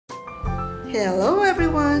Hello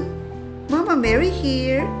everyone, Mama Mary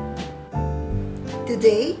here.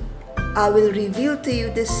 Today, I will reveal to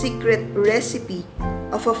you the secret recipe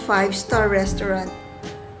of a 5-star restaurant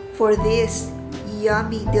for this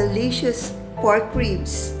yummy, delicious pork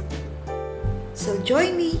ribs. So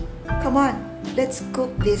join me, come on, let's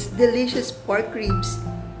cook this delicious pork ribs.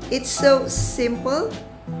 It's so simple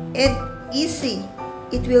and easy.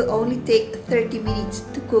 It will only take 30 minutes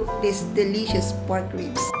to cook this delicious pork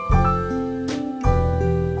ribs.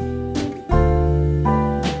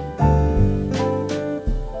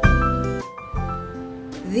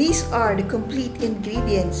 These are the complete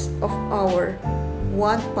ingredients of our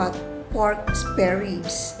 1-pot pork spare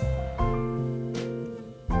ribs.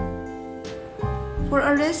 For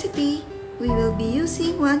our recipe, we will be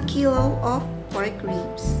using 1 kilo of pork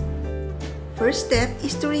ribs. First step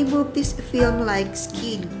is to remove this film-like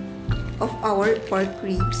skin of our pork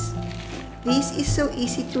ribs. This is so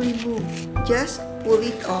easy to remove, just pull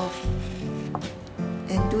it off.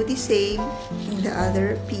 And do the same in the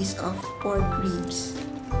other piece of pork ribs.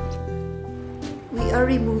 We are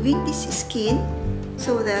removing this skin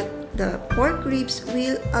so that the pork ribs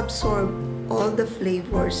will absorb all the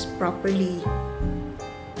flavors properly.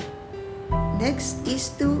 Next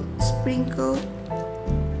is to sprinkle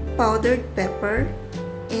powdered pepper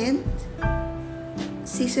and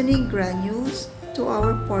seasoning granules to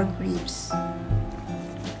our pork ribs.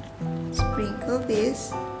 Sprinkle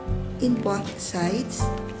this in both sides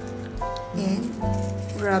and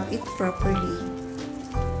rub it properly.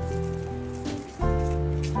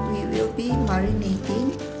 We will be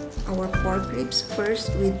marinating our pork ribs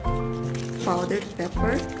first with powdered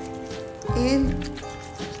pepper and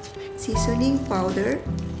seasoning powder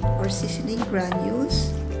or seasoning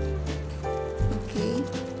granules. Okay,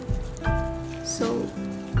 so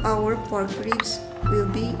our pork ribs will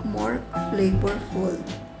be more flavorful.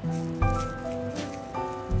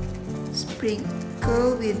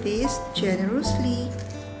 Sprinkle with this generously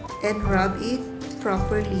and rub it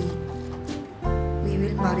properly. We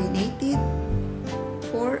will marinate it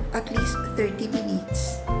for at least 30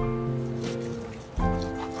 minutes.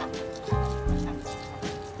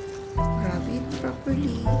 Rub it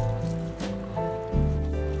properly.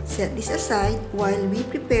 Set this aside while we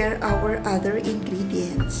prepare our other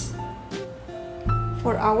ingredients.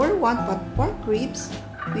 For our 1-pot pork ribs,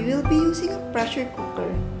 we will be using a pressure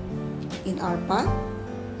cooker. In our pot,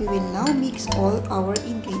 we will now mix all our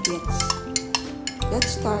ingredients.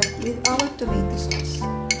 Let's start with our tomato sauce.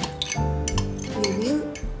 We will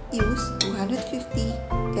use 250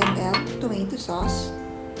 ml tomato sauce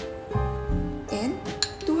and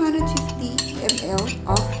 250 ml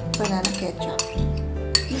of banana ketchup.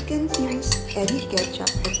 You can use any ketchup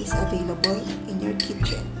that is available in your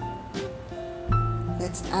kitchen.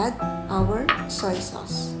 Let's add our soy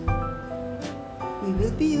sauce. We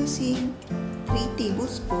will be using 3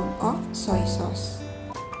 tablespoons of soy sauce.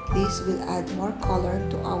 This will add more color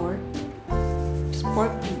to our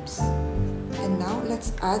pork ribs. And now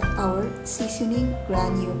let's add our seasoning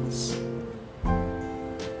granules.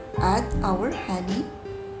 Add our honey.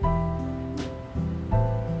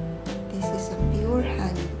 This is a pure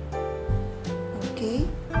honey. Okay.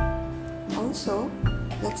 Also,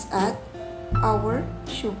 let's add our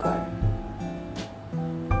sugar.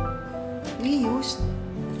 We used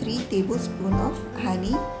 3 tablespoons of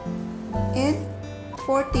honey and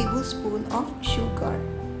 4 tablespoons of sugar.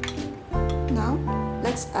 Now,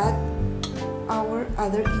 let's add our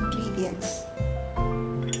other ingredients.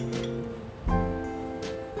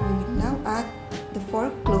 We will now add the 4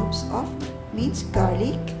 cloves of minced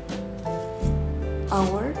garlic,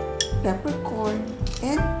 our peppercorn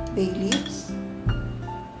and bay leaves.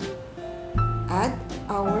 Add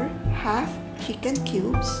our half chicken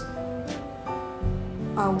cubes,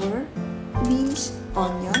 our minced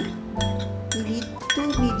onion. We need 2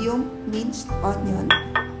 medium minced onion.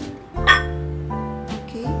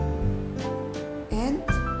 Okay. And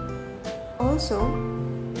also,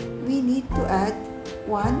 we need to add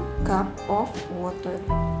 1 cup of water.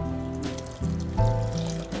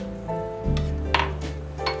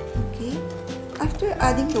 Okay. After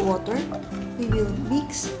adding the water, we will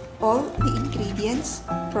mix all the ingredients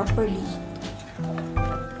properly.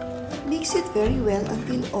 Mix it very well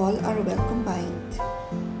until all are well combined.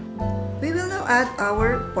 We will now add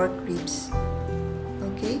our pork ribs.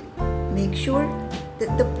 Okay, make sure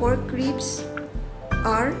that the pork ribs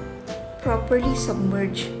are properly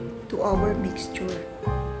submerged to our mixture.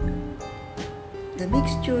 The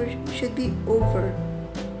mixture should be over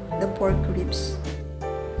the pork ribs.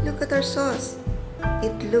 Look at our sauce.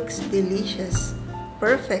 It looks delicious.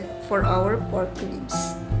 Perfect for our pork ribs.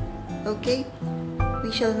 Okay, we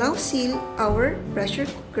We shall now seal our pressure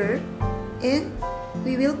cooker and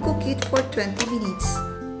we will cook it for 20 minutes.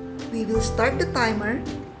 We will start the timer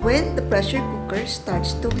when the pressure cooker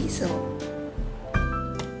starts to whistle.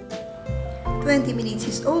 20 minutes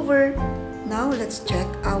is over. Now let's check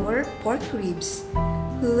our pork ribs.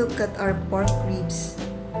 Look at our pork ribs.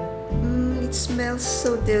 It smells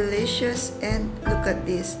so delicious, and look at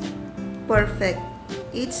this. Perfect.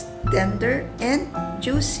 It's tender and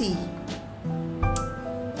juicy.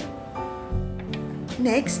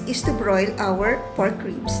 Next is to broil our pork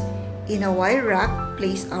ribs. In a wire rack,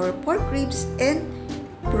 place our pork ribs and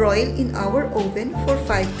broil in our oven for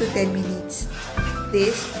 5 to 10 minutes.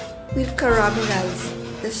 This will caramelize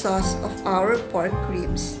the sauce of our pork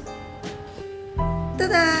ribs.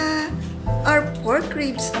 Ta-da! Our pork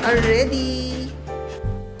ribs are ready!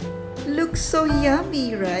 Looks so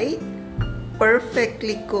yummy, right?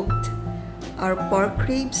 Perfectly cooked. Our pork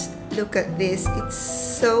ribs, look at this. It's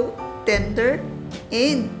so tender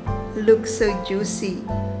and looks so juicy.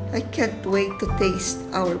 I can't wait to taste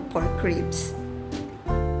our pork ribs.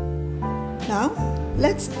 Now,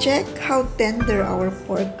 let's check how tender our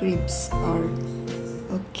pork ribs are.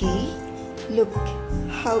 Okay, look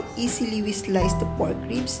how easily we slice the pork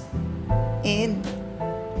ribs, and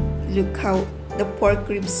look how the pork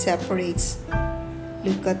rib separates.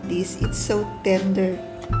 Look at this, it's so tender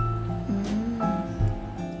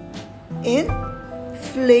and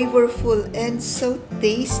flavorful and so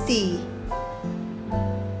tasty.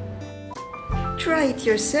 Try it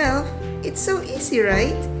yourself. It's so easy,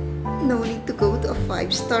 right? No need to go to a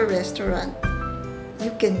 5-star restaurant.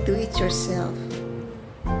 You can do it yourself.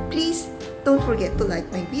 Please don't forget to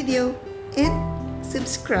like my video and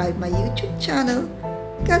subscribe my YouTube channel.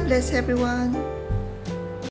 God bless everyone.